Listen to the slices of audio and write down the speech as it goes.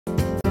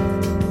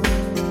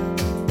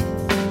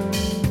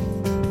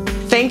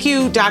Thank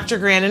you, Dr.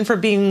 Grannon, for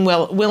being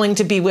willing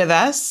to be with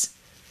us.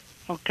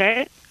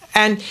 Okay.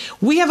 And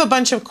we have a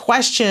bunch of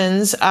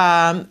questions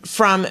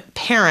from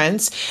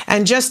parents.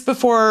 And just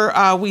before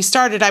we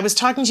started, I was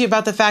talking to you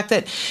about the fact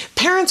that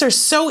parents are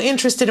so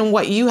interested in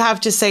what you have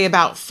to say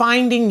about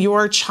finding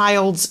your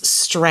child's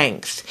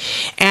strength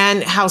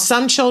and how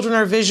some children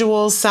are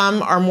visual,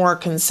 some are more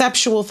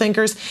conceptual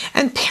thinkers.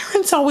 And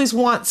parents always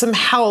want some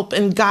help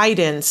and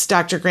guidance,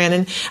 Dr.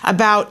 Grannon,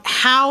 about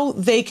how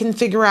they can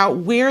figure out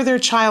where their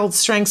child's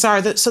strengths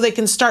are so they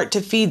can start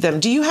to feed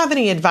them. Do you have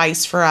any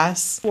advice for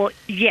us? Well,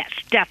 yes,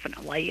 definitely.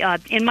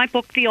 In my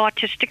book, The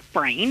Autistic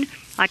Brain,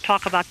 I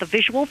talk about the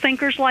visual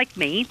thinkers like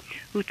me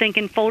who think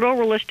in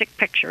photorealistic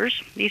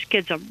pictures. These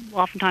kids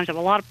oftentimes have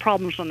a lot of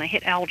problems when they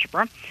hit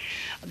algebra.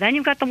 Then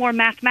you've got the more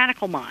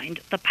mathematical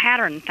mind, the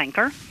pattern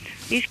thinker.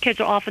 These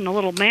kids are often the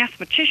little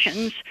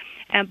mathematicians,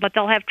 but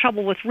they'll have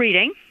trouble with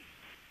reading.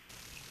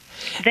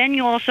 Then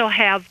you also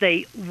have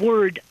the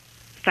word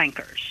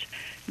thinkers.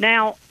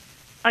 Now,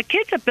 a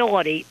kid's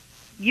ability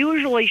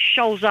usually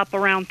shows up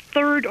around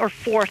 3rd or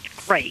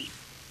 4th grade.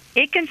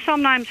 It can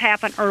sometimes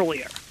happen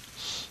earlier,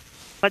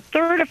 but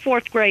 3rd or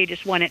 4th grade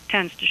is when it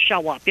tends to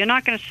show up. You're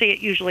not going to see it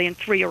usually in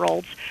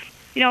 3-year-olds.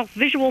 You know,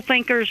 visual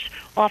thinkers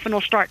often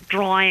will start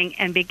drawing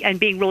and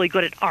being really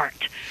good at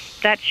art.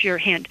 That's your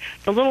hint.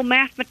 The little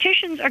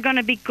mathematicians are going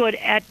to be good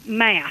at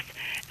math.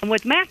 And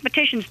with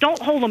mathematicians,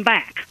 don't hold them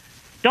back.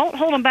 Don't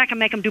hold them back and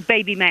make them do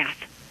baby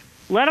math.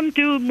 Let them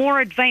do more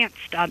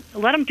advanced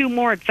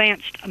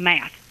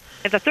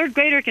math. If a 3rd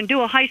grader can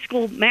do a high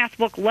school math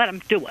book, let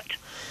them do it.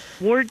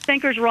 Word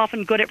thinkers are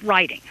often good at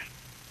writing.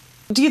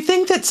 Do you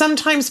think that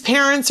sometimes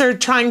parents are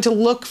trying to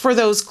look for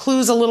those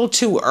clues a little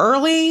too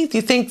early? Do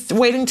you think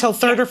waiting till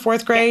 3rd or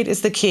 4th grade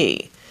is the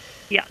key?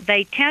 Yeah,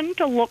 they tend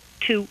to look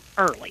too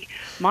early.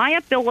 My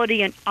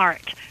ability in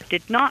art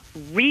did not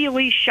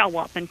really show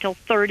up until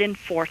 3rd and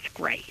 4th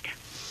grade.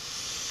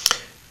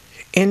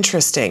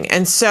 Interesting.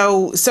 And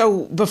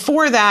so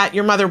before that,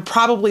 your mother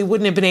probably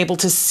wouldn't have been able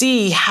to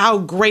see how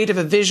great of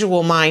a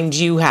visual mind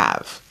you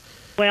have.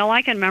 Well,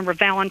 I can remember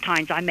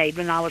Valentines I made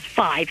when I was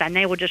 5, and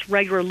they were just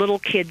regular little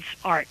kids'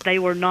 art. They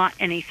were not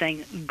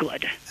anything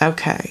good.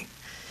 Okay.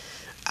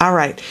 All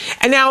right.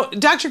 And now,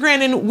 Dr.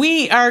 Grannon,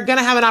 we are going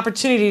to have an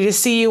opportunity to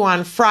see you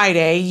on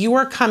Friday. You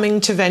are coming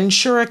to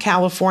Ventura,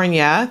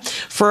 California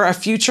for a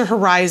Future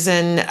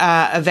Horizon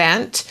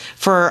event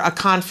for a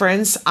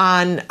conference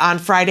on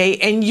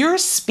Friday. And you're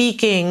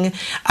speaking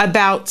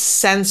about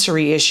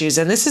sensory issues.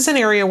 And this is an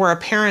area where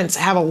parents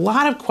have a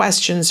lot of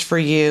questions for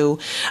you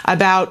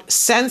about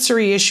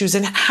sensory issues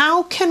and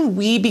how can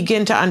we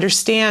begin to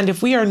understand,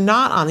 if we are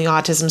not on the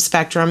autism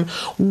spectrum,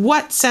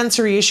 what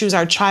sensory issues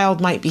our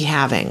child might be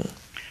having.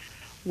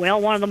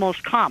 Well, one of the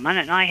most common,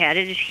 and I had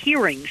it, is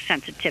hearing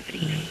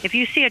sensitivity. If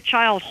you see a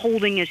child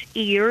holding his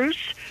ears,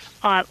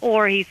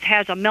 or he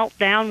has a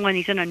meltdown when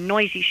he's in a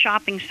noisy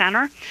shopping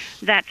center,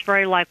 that's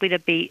very likely to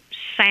be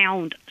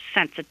sound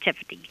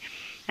sensitivity.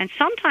 And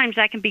sometimes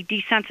that can be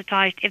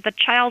desensitized if the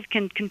child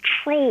can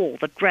control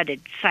the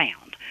dreaded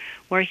sound,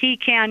 where he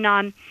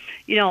can,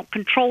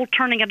 control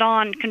turning it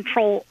on,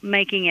 control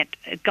making it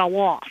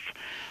go off.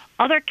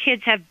 Other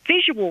kids have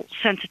visual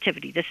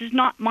sensitivity. This is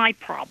not my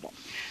problem.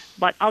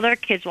 But other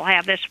kids will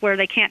have this where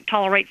they can't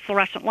tolerate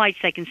fluorescent lights.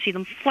 They can see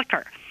them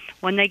flicker.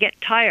 When they get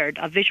tired,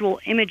 visual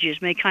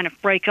images may kind of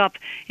break up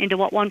into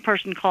what one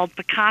person called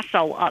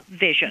Picasso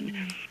vision.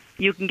 Mm-hmm.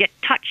 You can get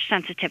touch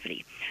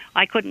sensitivity.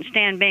 I couldn't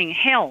stand being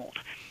held.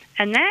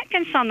 And that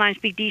can sometimes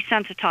be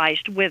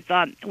desensitized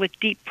with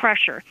deep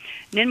pressure.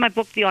 And in my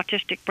book, The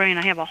Autistic Brain,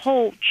 I have a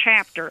whole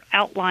chapter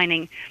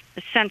outlining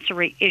the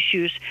sensory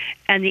issues.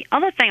 And the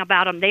other thing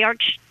about them, they are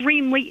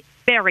extremely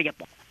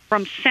variable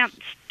from sense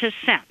to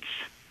sense.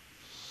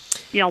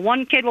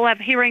 One kid will have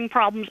hearing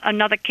problems,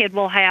 another kid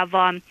will have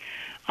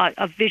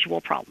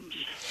visual problems.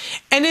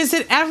 And is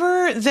it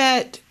ever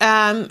that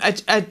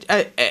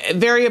a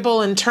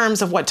variable in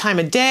terms of what time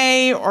of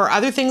day or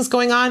other things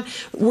going on?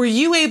 Were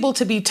you able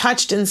to be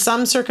touched in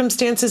some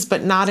circumstances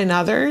but not in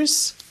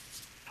others?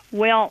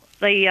 Well,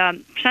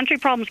 the sensory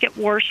problems get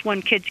worse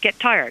when kids get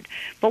tired.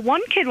 But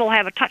one kid will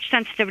have a touch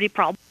sensitivity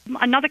problem,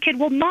 another kid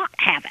will not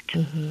have it.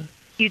 Mm-hmm.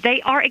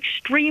 They are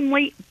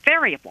extremely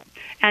variable,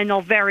 and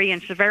they'll vary in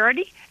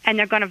severity, and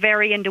they're going to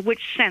vary into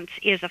which sense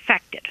is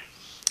affected.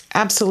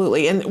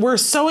 Absolutely. And we're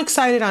so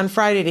excited on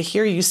Friday to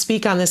hear you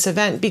speak on this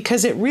event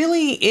because it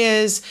really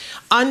is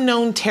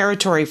unknown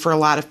territory for a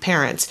lot of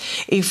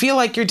parents. You feel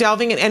like you're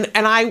delving in,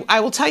 and I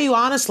will tell you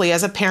honestly,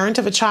 as a parent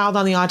of a child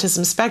on the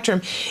autism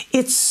spectrum,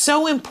 it's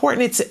so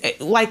important.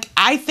 It's like,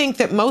 I think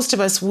that most of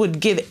us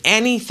would give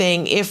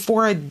anything if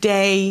for a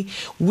day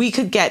we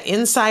could get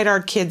inside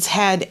our kid's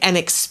head and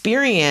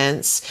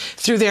experience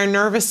through their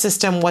nervous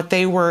system what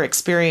they were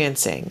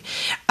experiencing.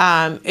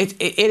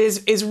 It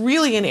is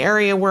really an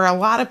area where a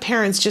lot of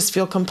parents just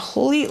feel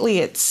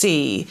completely at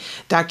sea,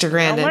 Dr.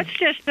 Grannon. Well, let's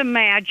just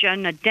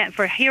imagine,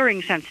 for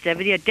hearing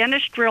sensitivity, a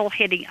dentist drill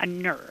hitting a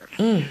nerve.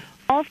 Mm.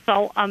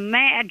 Also,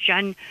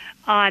 imagine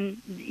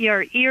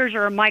your ears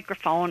are a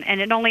microphone,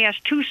 and it only has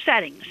 2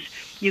 settings.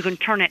 You can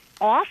turn it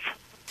off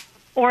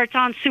or it's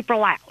on super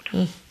loud.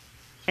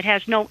 It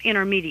has no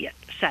intermediate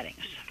settings.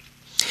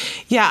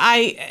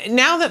 Yeah,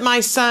 now that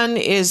my son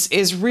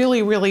is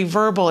really, really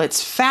verbal,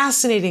 it's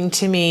fascinating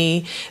to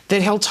me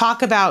that he'll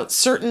talk about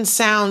certain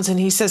sounds and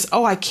he says,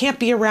 "Oh, I can't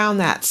be around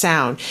that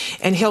sound."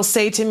 And he'll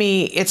say to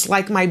me, "It's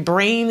like my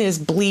brain is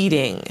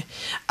bleeding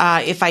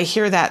if I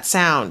hear that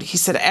sound." He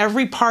said,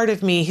 "Every part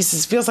of me," he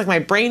says, "feels like my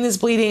brain is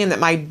bleeding and that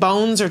my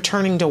bones are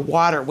turning to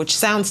water," which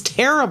sounds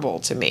terrible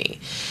to me.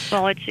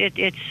 Well,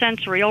 it's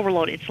sensory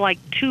overload. It's like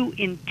too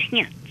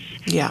intense.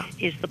 Yeah.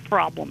 Is the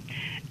problem.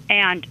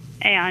 And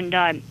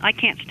I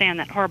can't stand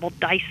that horrible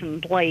Dyson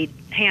blade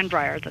hand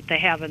dryer that they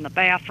have in the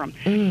bathroom,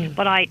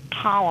 but I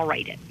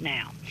tolerate it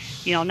now.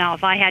 Now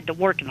if I had to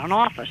work in an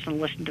office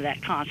and listen to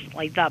that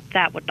constantly,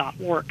 that would not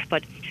work.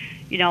 But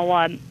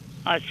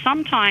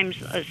sometimes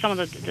some of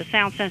the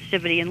sound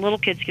sensitivity in little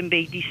kids can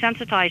be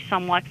desensitized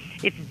somewhat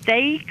if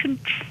they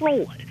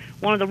control it.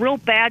 One of the real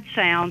bad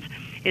sounds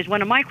is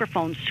when a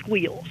microphone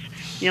squeals.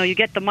 You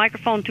get the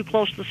microphone too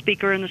close to the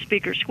speaker and the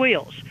speaker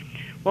squeals.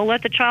 Well,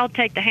 let the child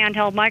take the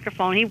handheld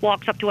microphone. He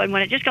walks up to it, and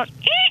when it just goes,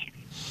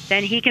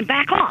 then he can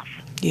back off.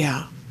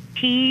 Yeah.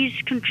 He's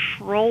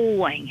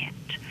controlling it.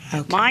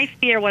 Okay. My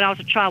fear when I was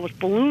a child was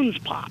balloons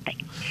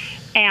popping.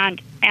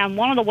 And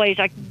one of the ways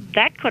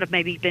that could have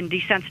maybe been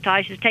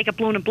desensitized is take a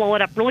balloon and blow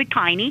it up really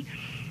tiny,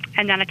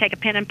 and then I take a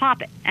pin and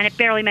pop it, and it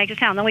barely makes a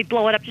sound. Then we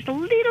blow it up just a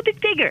little bit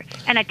bigger,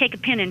 and I take a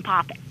pin and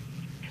pop it.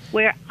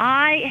 Where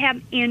I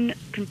am in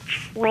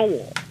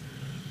control.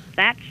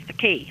 That's the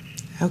key.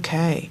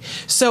 Okay.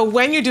 So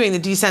when you're doing the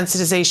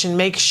desensitization,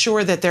 make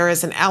sure that there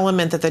is an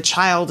element that the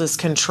child is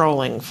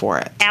controlling for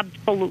it.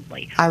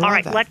 Absolutely. I love All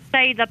right, that. let's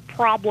say the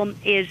problem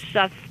is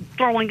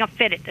throwing a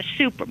fit at the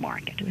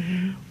supermarket.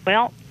 Mm-hmm.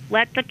 Well,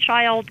 let the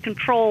child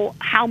control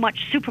how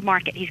much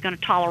supermarket he's going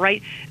to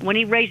tolerate. And when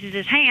he raises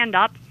his hand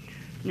up,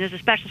 and there's a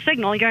special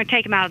signal, you're going to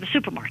take him out of the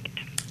supermarket.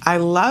 I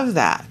love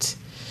that.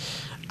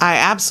 I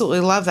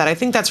absolutely love that. I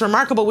think that's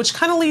remarkable, which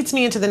kind of leads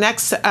me into the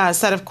next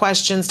set of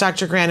questions,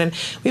 Dr. Grandin.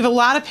 We have a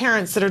lot of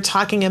parents that are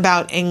talking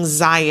about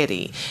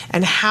anxiety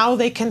and how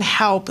they can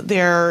help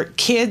their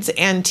kids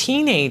and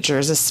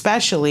teenagers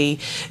especially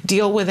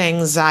deal with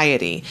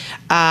anxiety.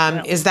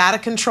 Is that a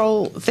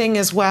control thing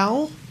as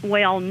well?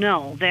 Well,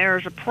 no.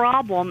 There's a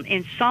problem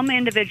in some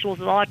individuals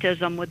with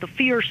autism with the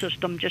fear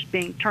system just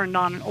being turned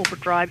on in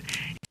overdrive.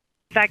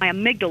 In fact, my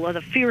amygdala,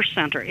 the fear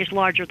center, is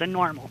larger than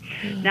normal.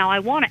 Now, I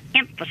want to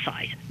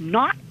emphasize,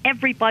 not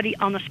everybody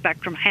on the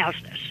spectrum has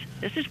this.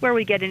 This is where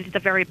we get into the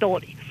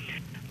variability.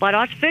 But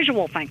us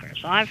visual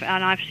thinkers, I've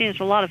seen this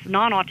with a lot of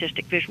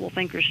non-autistic visual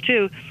thinkers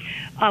too,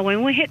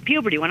 when we hit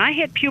puberty, when I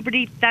hit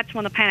puberty, that's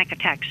when the panic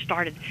attacks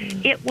started.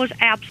 It was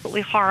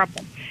absolutely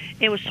horrible.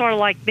 It was sort of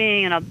like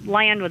being in a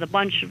land with a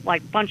bunch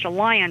of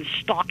lions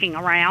stalking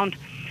around,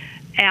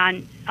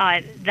 and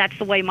that's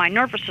the way my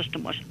nervous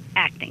system was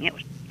acting. It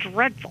was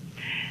dreadful.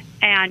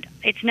 And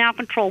it's now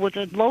controlled with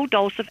a low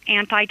dose of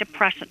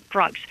antidepressant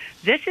drugs.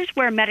 This is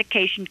where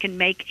medication can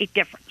make a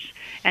difference.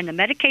 And the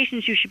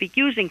medications you should be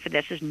using for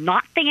this is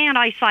not the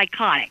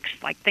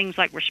antipsychotics, like things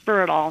like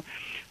Risperdal,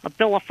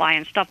 Abilify,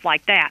 and stuff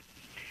like that.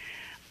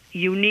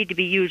 You need to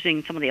be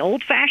using some of the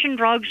old-fashioned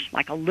drugs,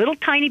 like a little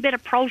tiny bit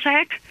of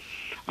Prozac.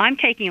 I'm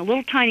taking a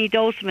little tiny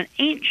dose of an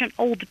ancient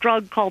old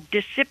drug called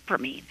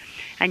disipramine.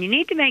 And you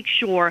need to make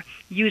sure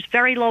you use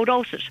very low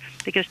doses,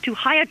 because too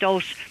high a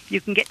dose,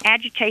 you can get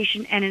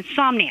agitation and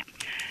insomnia.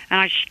 And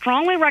I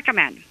strongly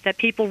recommend that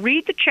people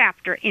read the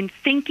chapter in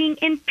Thinking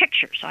in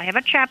Pictures. I have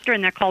a chapter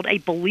in there called A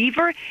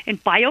Believer in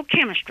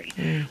Biochemistry,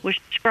 which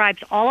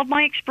describes all of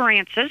my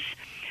experiences.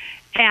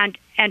 And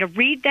to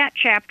read that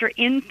chapter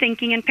in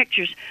Thinking in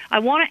Pictures, I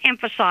want to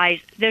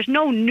emphasize there's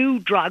no new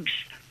drugs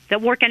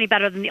that work any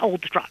better than the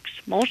old drugs.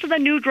 Most of the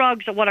new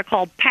drugs are what are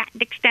called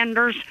patent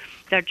extenders.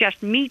 They're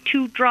just Me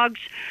Too drugs.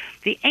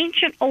 The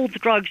ancient old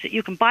drugs that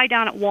you can buy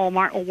down at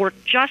Walmart will work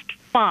just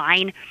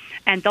fine,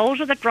 and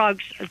those are the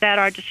drugs that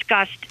are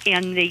discussed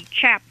in the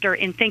chapter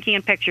in Thinking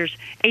in Pictures,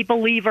 A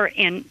Believer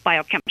in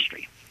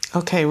Biochemistry.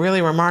 Okay,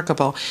 really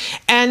remarkable.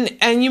 And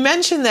you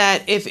mentioned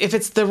that if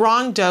it's the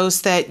wrong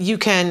dose, that you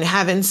can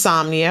have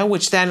insomnia,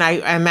 which then I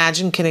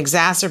imagine can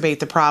exacerbate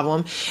the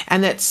problem,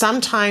 and that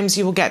sometimes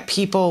you will get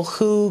people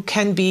who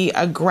can be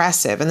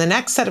aggressive. And the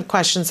next set of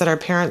questions that our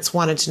parents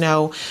wanted to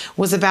know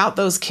was about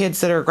those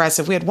kids that are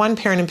aggressive. We had one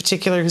parent in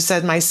particular who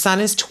said, "My son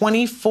is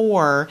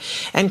 24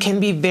 and can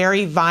be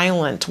very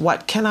violent.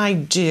 What can I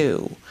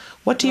do?"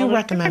 What do you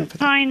recommend for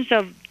that? Kinds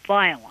of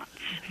violence.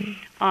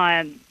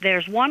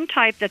 There's one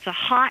type that's a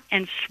hot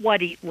and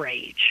sweaty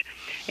rage,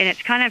 and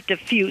it's kind of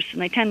diffuse,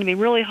 and they tend to be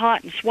really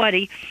hot and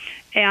sweaty.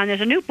 And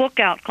there's a new book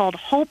out called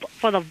Hope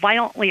for the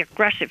Violently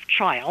Aggressive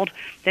Child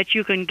that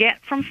you can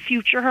get from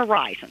Future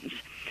Horizons.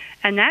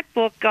 And that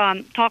book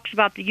talks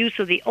about the use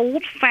of the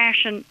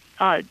old-fashioned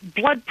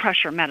blood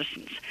pressure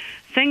medicines,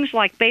 things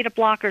like beta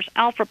blockers,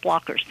 alpha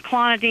blockers,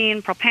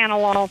 clonidine,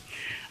 propanolol,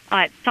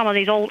 some of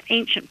these old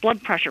ancient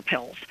blood pressure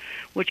pills,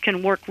 which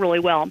can work really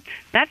well.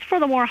 That's for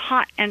the more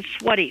hot and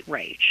sweaty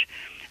rage.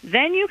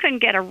 Then you can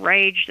get a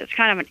rage that's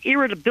kind of an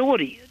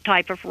irritability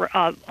type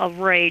of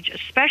rage,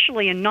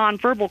 especially in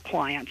nonverbal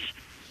clients,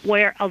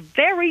 where a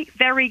very,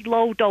 very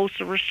low dose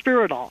of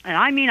risperidol, and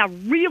I mean a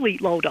really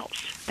low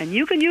dose, and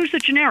you can use the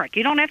generic.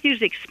 You don't have to use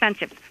the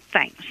expensive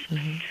things.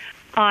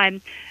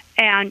 And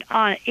in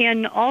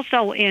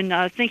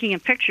Thinking in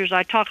Pictures,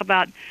 I talk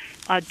about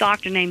a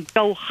doctor named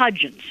Joe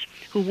Hudgens,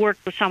 who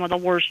worked with some of the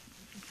worst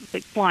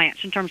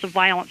clients in terms of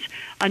violence.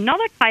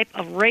 Another type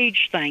of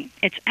rage thing,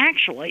 it's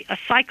actually a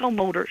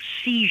psychomotor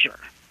seizure.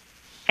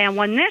 And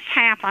when this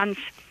happens,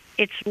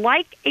 it's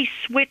like a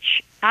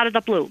switch out of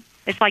the blue.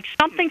 It's like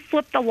something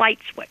flipped a light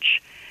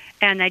switch,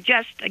 and they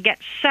just get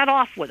set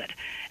off with it.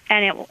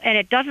 And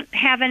it doesn't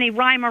have any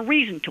rhyme or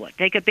reason to it.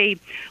 They could be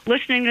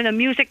listening to the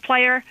music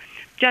player,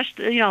 just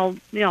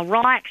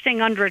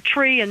relaxing under a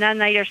tree, and then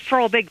they just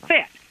throw a big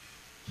fit.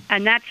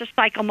 And that's a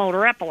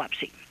psychomotor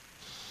epilepsy.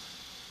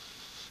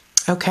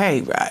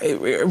 Okay,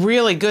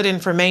 really good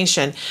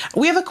information.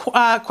 We have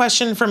a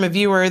question from a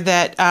viewer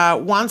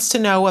that wants to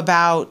know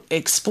about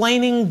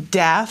explaining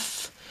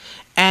death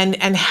and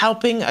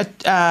helping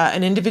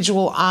an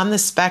individual on the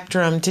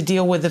spectrum to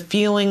deal with the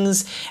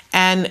feelings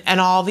and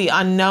all the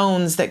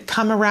unknowns that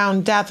come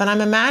around death. And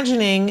I'm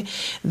imagining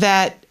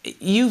that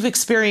you've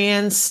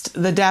experienced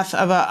the death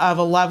of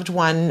a loved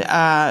one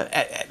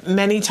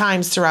many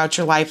times throughout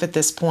your life at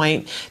this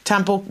point.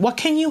 Temple, what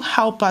can you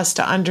help us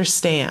to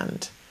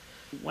understand?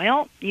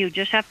 Well, you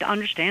just have to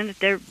understand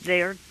that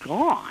they're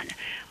gone.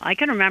 I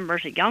can remember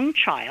as a young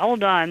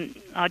child,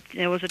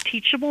 there was a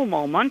teachable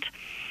moment.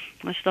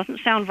 This doesn't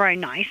sound very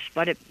nice,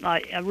 but it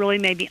really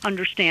made me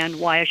understand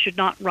why I should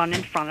not run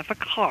in front of a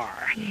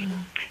car.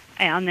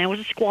 And there was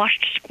a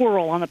squashed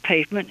squirrel on the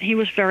pavement. He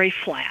was very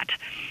flat.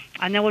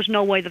 And there was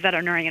no way the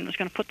veterinarian was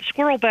going to put the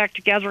squirrel back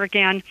together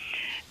again.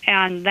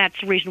 And that's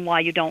the reason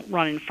why you don't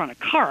run in front of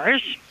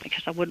cars,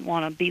 because I wouldn't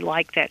want to be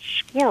like that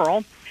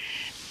squirrel.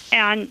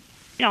 And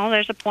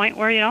there's a point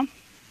where,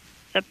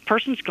 the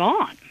person's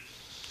gone.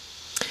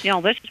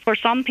 This is for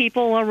some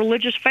people, a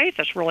religious faith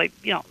is really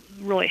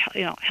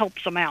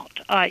helps them out.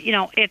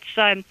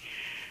 They're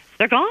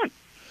gone.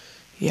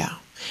 Yeah.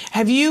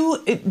 Do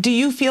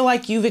you feel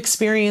like you've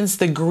experienced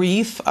the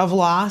grief of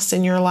loss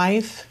in your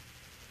life?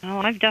 Oh,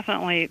 I've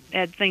definitely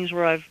had things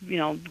where I've,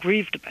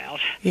 grieved about.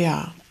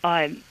 Yeah.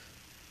 They're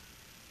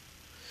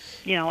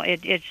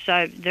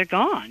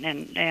gone.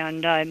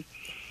 And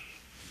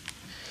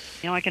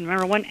I can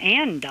remember when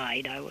Ann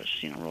died, I was,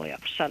 really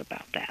upset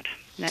about that.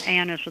 And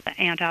Ann is with the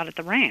aunt out at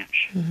the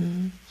ranch.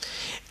 Mm-hmm.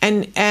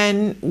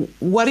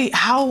 And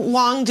how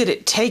long did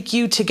it take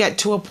you to get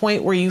to a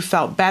point where you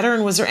felt better?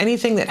 And was there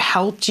anything that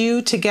helped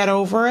you to get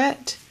over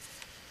it?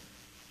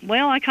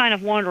 Well, I kind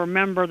of wanted to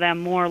remember them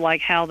more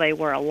like how they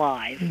were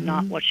alive,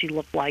 not what she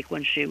looked like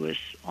when she was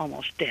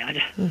almost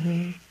dead.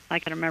 I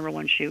can remember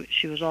when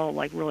she was all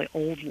like really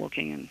old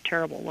looking and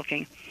terrible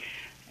looking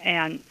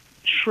and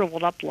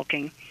shriveled up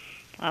looking.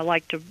 I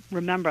like to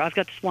remember, I've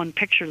got this one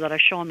picture that I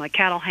show in my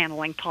cattle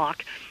handling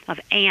talk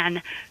of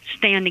Ann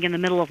standing in the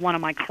middle of one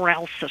of my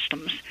corral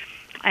systems,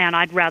 and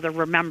I'd rather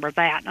remember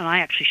that, and I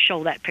actually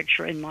show that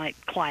picture in my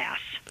class.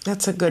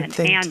 That's a good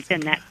thing. Ann's in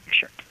that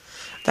picture.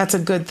 That's a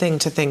good thing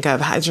to think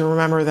of, as you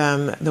remember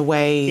them the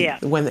way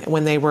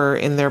when they were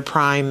in their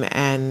prime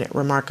and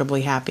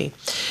remarkably happy.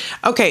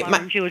 Okay.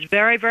 She was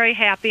very, very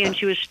happy, and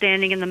she was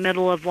standing in the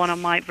middle of one of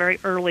my very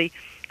early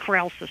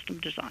corral system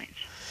designs.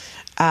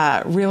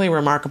 Really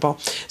remarkable.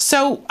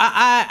 So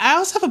I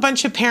also have a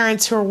bunch of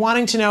parents who are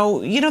wanting to know,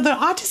 the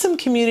autism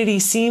community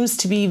seems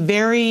to be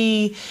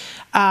very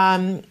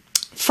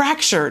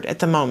fractured at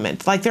the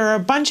moment. Like there are a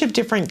bunch of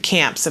different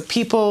camps of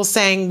people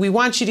saying, we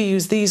want you to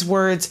use these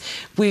words.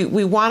 We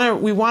want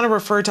to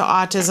refer to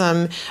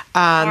autism.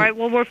 All right,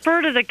 well,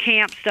 refer to the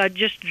camps.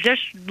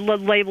 Just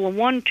label them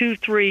 1, 2,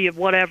 3 of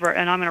whatever,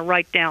 and I'm going to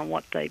write down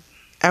what they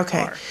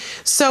Okay.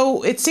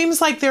 So it seems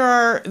like there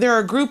are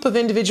a group of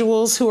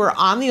individuals who are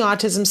on the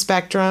autism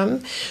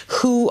spectrum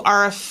who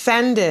are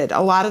offended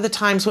a lot of the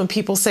times when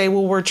people say,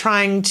 well, we're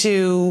trying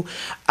to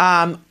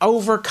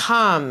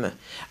overcome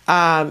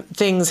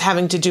things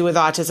having to do with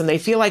autism. They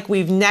feel like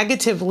we've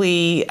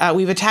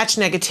attached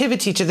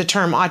negativity to the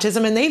term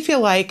autism, and they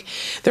feel like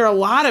there are a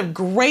lot of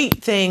great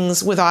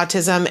things with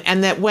autism,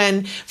 and that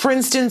when, for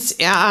instance,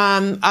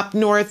 up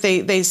north,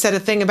 they said a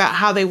thing about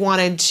how they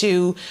wanted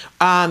to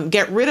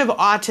get rid of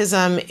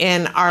autism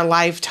in our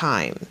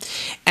lifetime,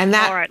 and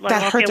that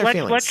hurt their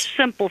feelings. Let's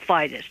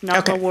simplify this. In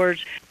other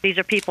words, these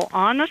are people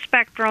on the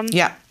spectrum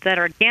that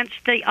are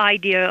against the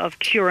idea of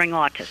curing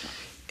autism.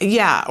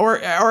 Yeah,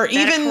 or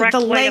even the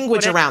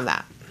language around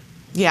that.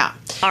 Yeah.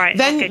 All right.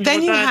 Then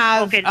you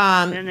have the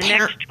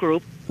next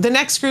group. The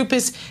next group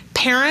is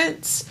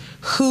parents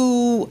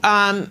who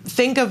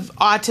think of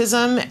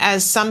autism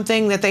as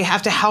something that they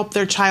have to help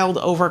their child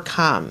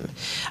overcome,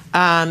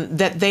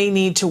 that they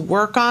need to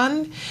work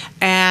on,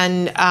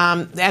 and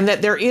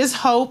that there is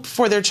hope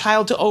for their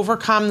child to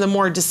overcome the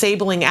more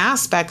disabling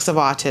aspects of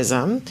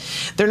autism.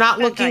 They're not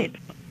looking.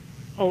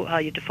 How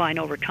you define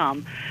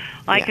overcome?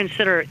 I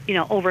consider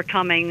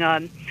overcoming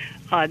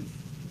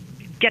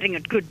getting a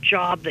good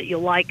job that you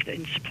like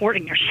and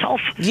supporting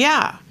yourself.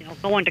 Yeah.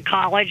 Going to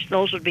college,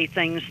 those would be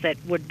things that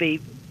would be,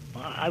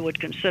 I would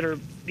consider,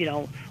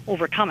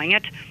 overcoming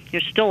it.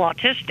 You're still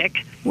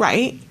autistic.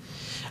 Right.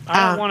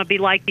 I don't want to be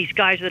like these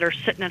guys that are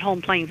sitting at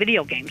home playing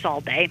video games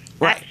all day.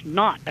 Right. That's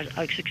not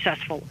a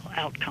successful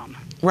outcome.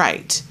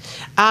 Right.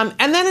 And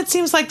then it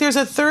seems like there's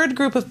a third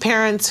group of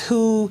parents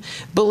who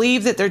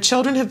believe that their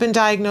children have been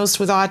diagnosed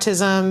with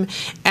autism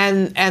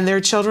and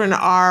their children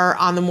are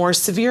on the more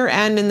severe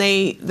end, and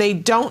they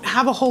don't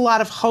have a whole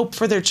lot of hope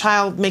for their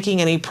child making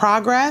any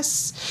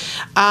progress.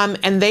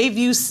 And they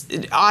view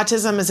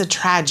autism as a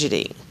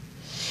tragedy.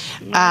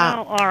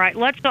 Well, all right.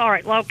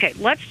 Okay.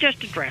 Let's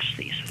just address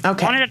these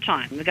Okay. one at a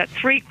time. We've got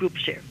three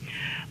groups here.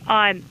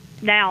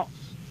 Now,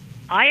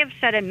 I have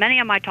said in many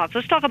of my talks,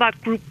 let's talk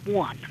about group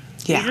one.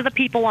 Yeah. These are the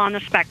people on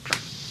the spectrum.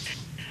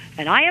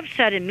 And I have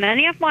said in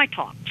many of my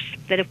talks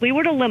that if we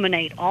were to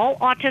eliminate all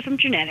autism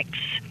genetics,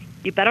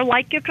 you better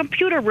like your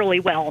computer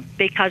really well,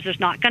 because there's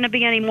not going to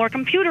be any more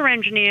computer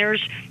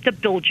engineers to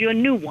build you a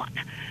new one.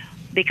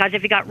 Because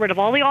if you got rid of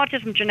all the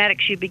autism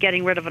genetics, you'd be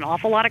getting rid of an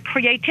awful lot of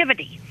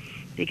creativity.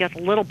 Because a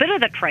little bit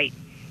of the trait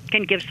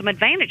can give some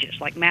advantages,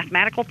 like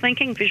mathematical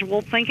thinking,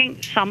 visual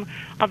thinking, some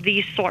of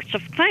these sorts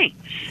of things.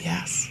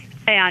 Yes.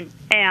 Now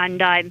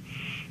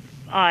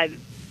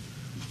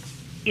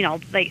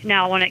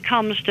when it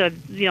comes to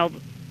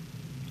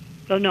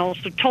so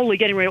totally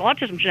getting rid of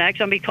autism genetics,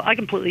 I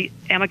completely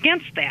am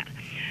against that.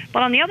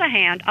 But on the other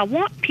hand, I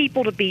want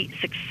people to be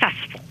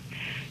successful.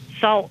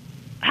 So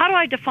how do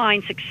I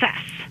define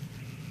success?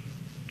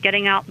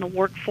 Getting out in the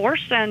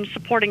workforce and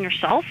supporting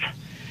yourself,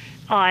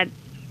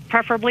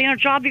 preferably in a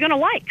job you're going to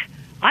like.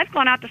 I've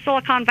gone out to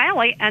Silicon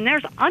Valley, and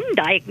there's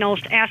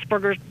undiagnosed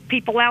Asperger's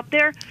people out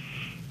there.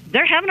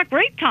 They're having a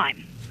great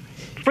time.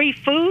 Free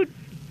food,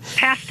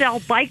 pastel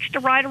bikes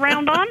to ride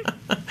around on.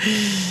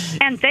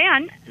 And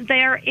then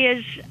there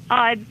is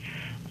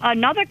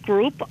another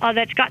group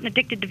that's gotten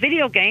addicted to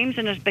video games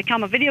and has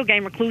become a video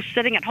game recluse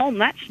sitting at home.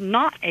 That's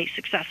not a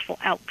successful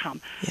outcome.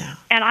 Yeah.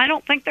 And I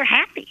don't think they're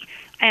happy.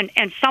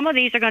 And some of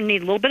these are going to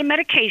need a little bit of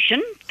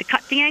medication to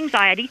cut the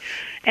anxiety.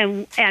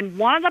 And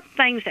one of the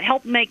things that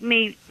helped make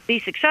me be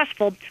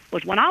successful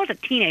was when I was a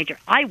teenager,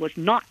 I was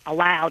not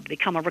allowed to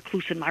become a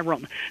recluse in my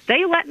room.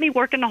 They let me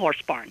work in the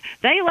horse barn.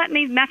 They let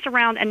me mess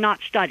around and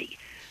not study.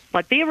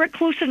 But be a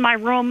recluse in my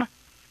room,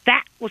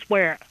 that was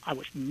where I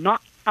was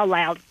not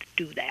allowed to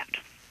do that.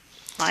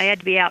 I had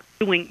to be out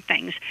doing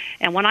things.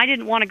 And when I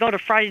didn't want to go to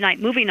Friday night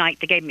movie night,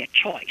 they gave me a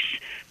choice: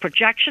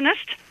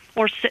 projectionist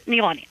or sit in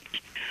the audience.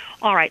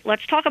 All right,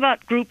 let's talk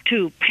about group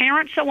two,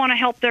 parents that want to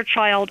help their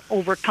child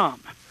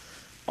overcome.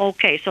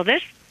 Okay, so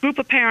this group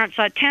of parents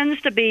tends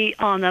to be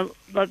on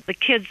the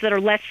kids that are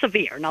less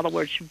severe. In other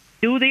words, you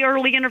do the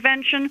early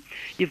intervention,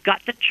 you've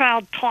got the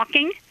child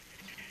talking.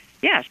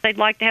 Yes, they'd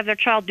like to have their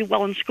child do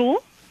well in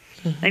school.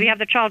 Mm-hmm. Maybe have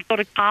their child go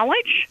to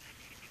college.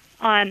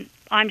 I'm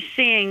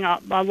seeing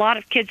a lot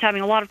of kids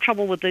having a lot of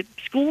trouble with the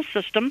school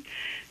system,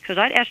 because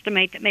I'd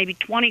estimate that maybe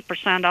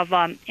 20%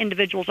 of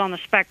individuals on the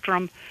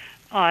spectrum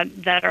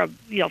that are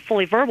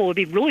fully verbal would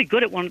be really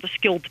good at one of the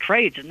skilled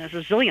trades, and there's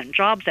a zillion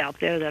jobs out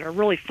there that are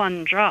really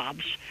fun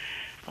jobs.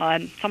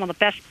 Some of the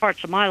best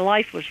parts of my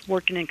life was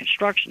working in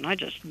construction. I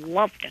just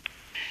loved it.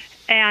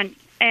 And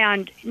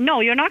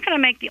no, you're not going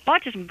to make the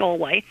autism go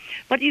away,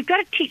 but you've got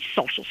to teach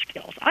social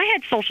skills. I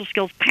had social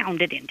skills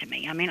pounded into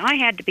me. I mean, I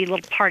had to be a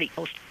little party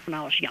host when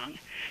I was young.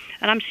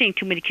 And I'm seeing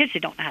too many kids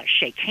that don't know how to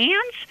shake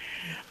hands.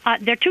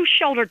 They're too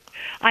shouldered.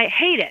 I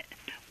hate it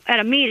at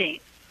a meeting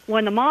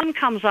when the mom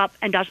comes up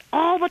and does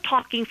all the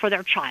talking for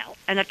their child,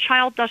 and the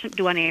child doesn't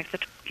do any of the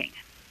talking.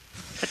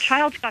 The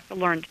child's got to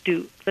learn to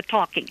do the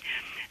talking.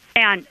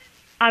 And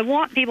I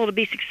want people to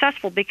be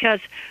successful, because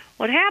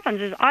what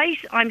happens is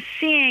I'm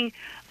seeing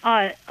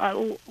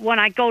when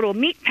I go to a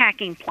meat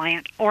packing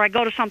plant or I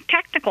go to some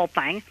technical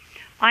thing,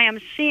 I am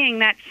seeing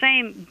that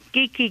same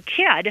geeky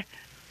kid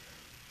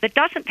that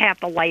doesn't have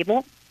the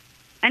label,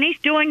 and he's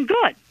doing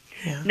good.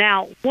 Yeah.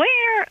 Now,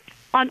 where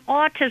an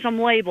autism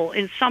label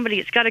in somebody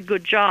that's got a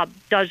good job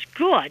does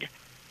good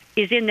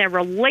is in their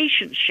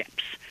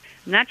relationships.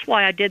 And that's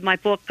why I did my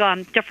book,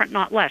 Different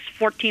Not Less,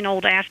 14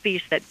 old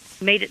Aspies that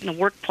made it in the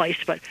workplace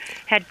but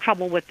had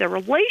trouble with their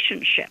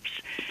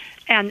relationships.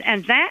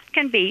 And that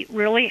can be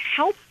really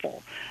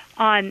helpful.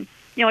 You're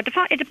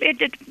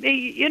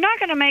not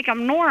going to make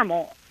them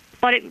normal,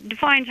 but it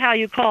defines how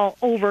you call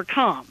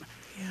overcome.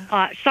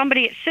 Yeah.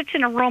 Somebody that sits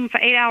in a room for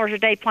 8 hours a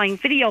day playing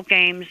video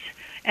games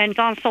and is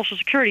on a Social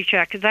Security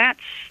check, that's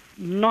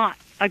not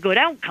a good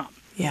outcome.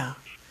 Yeah.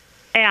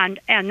 And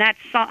that's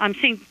I'm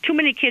seeing too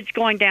many kids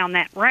going down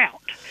that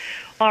route.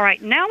 All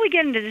right, now we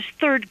get into this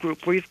third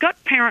group where you've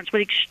got parents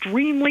with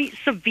extremely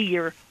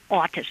severe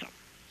autism,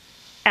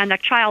 and the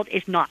child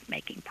is not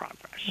making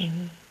progress.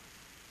 Mm-hmm.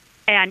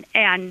 And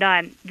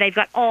they've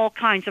got all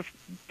kinds of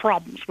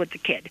problems with the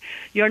kid.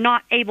 You're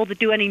not able to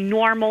do any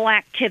normal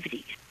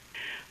activities.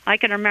 I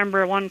can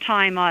remember one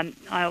time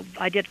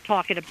I did a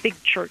talk at a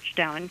big church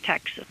down in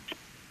Texas,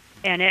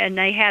 and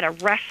they had a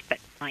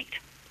respite night.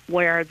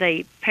 where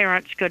the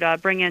parents could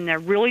bring in their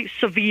really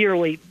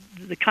severely,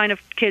 the kind of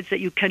kids that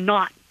you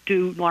cannot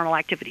do normal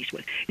activities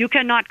with. You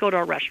cannot go to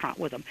a restaurant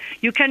with them.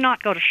 You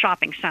cannot go to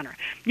shopping center.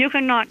 You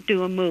cannot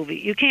do a movie.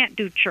 You can't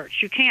do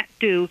church. You can't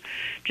do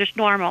just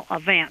normal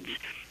events.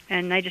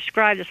 And they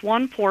described this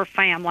one poor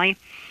family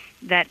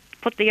that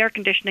put the air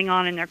conditioning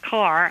on in their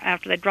car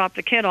after they dropped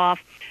the kid off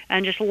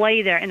and just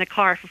lay there in the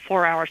car for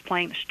 4 hours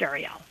playing the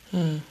stereo.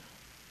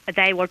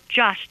 They were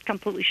just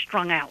completely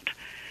strung out.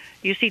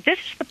 You see, this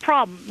is the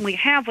problem we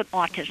have with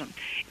autism.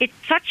 It's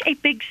such a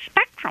big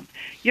spectrum.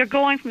 You're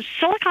going from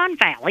Silicon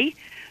Valley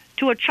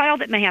to a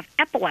child that may have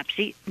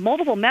epilepsy,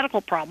 multiple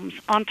medical problems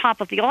on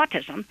top of the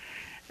autism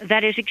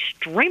that is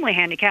extremely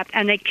handicapped,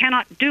 and they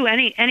cannot do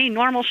any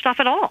normal stuff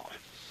at all.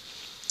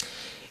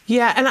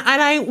 Yeah, and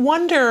I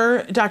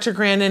wonder, Dr.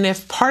 Grandin,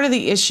 if part of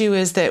the issue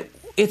is that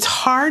it's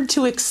hard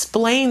to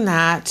explain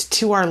that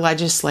to our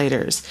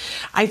legislators.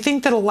 I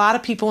think that a lot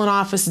of people in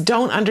office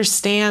don't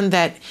understand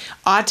that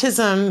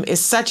autism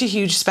is such a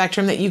huge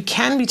spectrum that you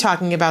can be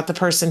talking about the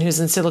person who's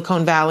in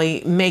Silicon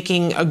Valley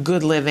making a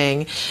good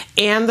living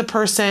and the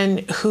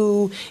person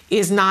who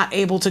is not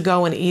able to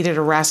go and eat at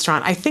a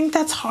restaurant. I think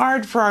that's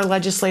hard for our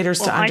legislators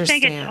to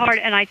understand. I think it's hard,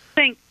 and I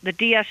think the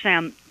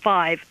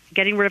DSM-5,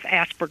 getting rid of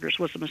Asperger's,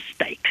 was a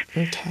mistake.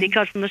 Okay.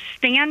 Because from the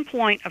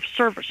standpoint of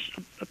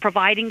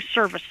providing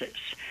services,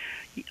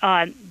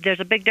 there's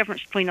a big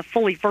difference between the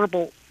fully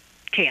verbal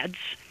kids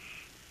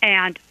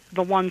and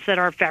the ones that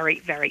are very,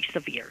 very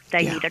severe.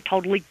 They need a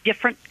totally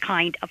different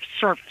kind of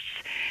service.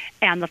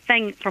 And the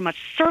thing, from a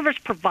service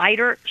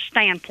provider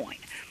standpoint,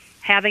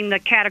 having the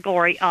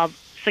category of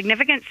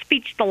significant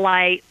speech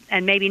delay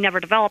and maybe never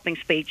developing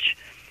speech,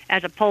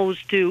 as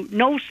opposed to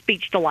no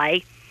speech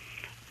delay,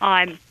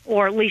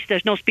 or at least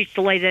there's no speech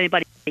delay that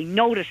anybody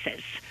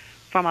notices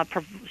from a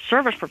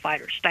service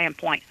provider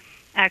standpoint,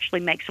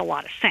 actually makes a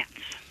lot of sense.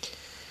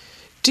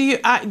 Do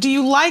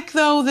you like,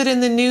 though, that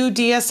in the new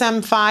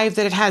DSM-5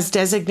 that it has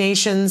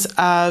designations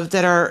of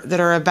that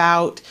are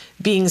about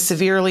being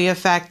severely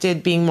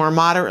affected, being more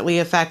moderately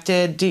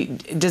affected?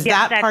 Does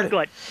that part? That's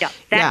good. Yeah,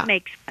 that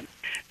makes sense.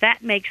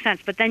 That makes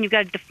sense. But then you've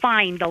got to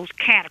define those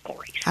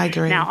categories. I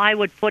agree. Now, I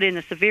would put in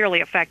the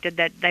severely affected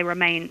that they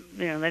remain,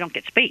 they don't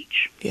get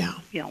speech. Yeah.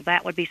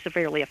 That would be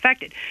severely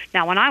affected.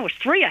 Now, when I was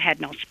 3, I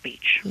had no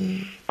speech.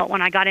 But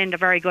when I got into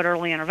very good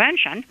early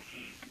intervention,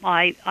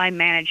 I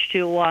managed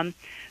to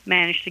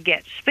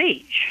get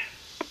speech.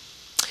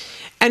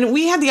 And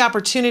we had the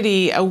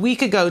opportunity a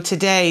week ago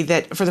today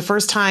that for the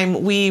first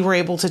time we were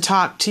able to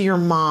talk to your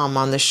mom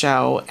on the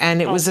show,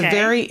 and it was a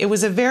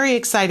very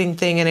exciting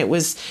thing, and it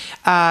was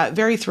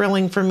very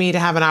thrilling for me to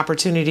have an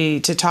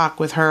opportunity to talk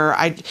with her.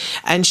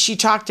 And she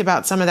talked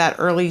about some of that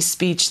early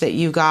speech that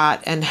you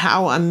got and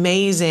how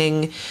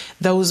amazing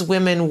those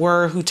women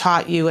were who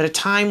taught you at a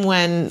time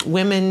when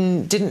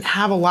women didn't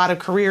have a lot of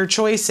career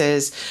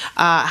choices,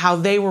 how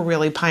they were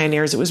really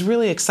pioneers. It was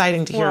really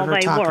exciting to hear her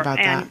talk about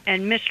that.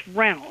 And Miss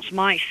Reynolds,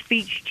 my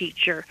speech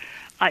teacher,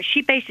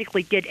 she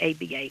basically did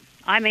ABA.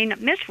 I mean,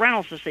 Miss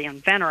Reynolds is the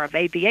inventor of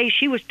ABA.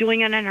 She was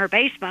doing it in her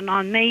basement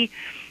on me,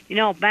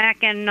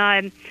 back in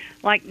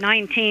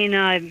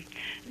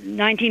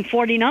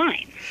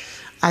 1949.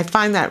 I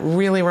find that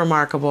really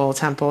remarkable,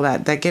 Temple.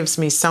 That gives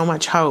me so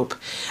much hope.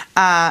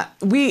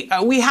 We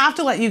have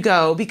to let you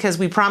go because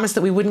we promised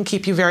that we wouldn't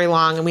keep you very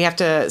long, and we have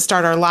to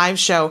start our live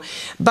show.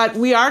 But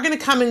we are going to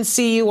come and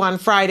see you on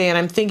Friday, and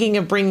I'm thinking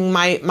of bringing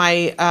my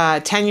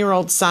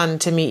 10-year-old son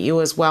to meet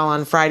you as well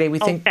on Friday. We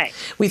think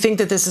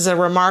that this is a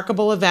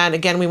remarkable event.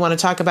 Again, we want to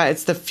talk about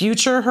it's the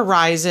Future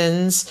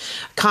Horizons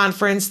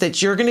Conference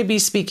that you're going to be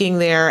speaking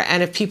there.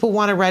 And if people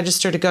want to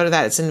register to go to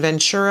that, it's in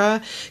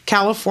Ventura,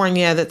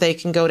 California. That they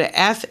can go to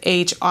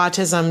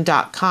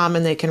FHAutism.com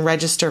and they can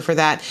register for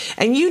that.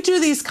 And you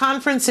do these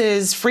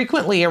conferences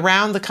frequently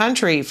around the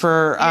country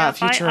for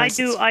Future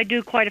Horizons. I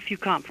do quite a few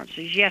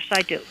conferences. Yes,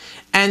 I do.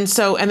 And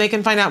they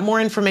can find out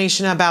more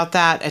information about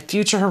that at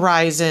Future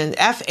Horizon,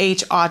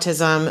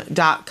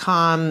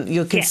 FHAutism.com.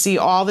 You can see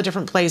all the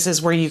different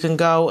places where you can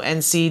go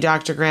and see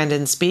Dr.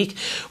 Grandin speak.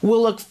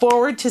 We'll look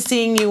forward to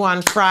seeing you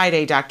on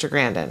Friday, Dr.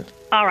 Grandin.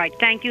 All right.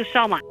 Thank you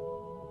so much.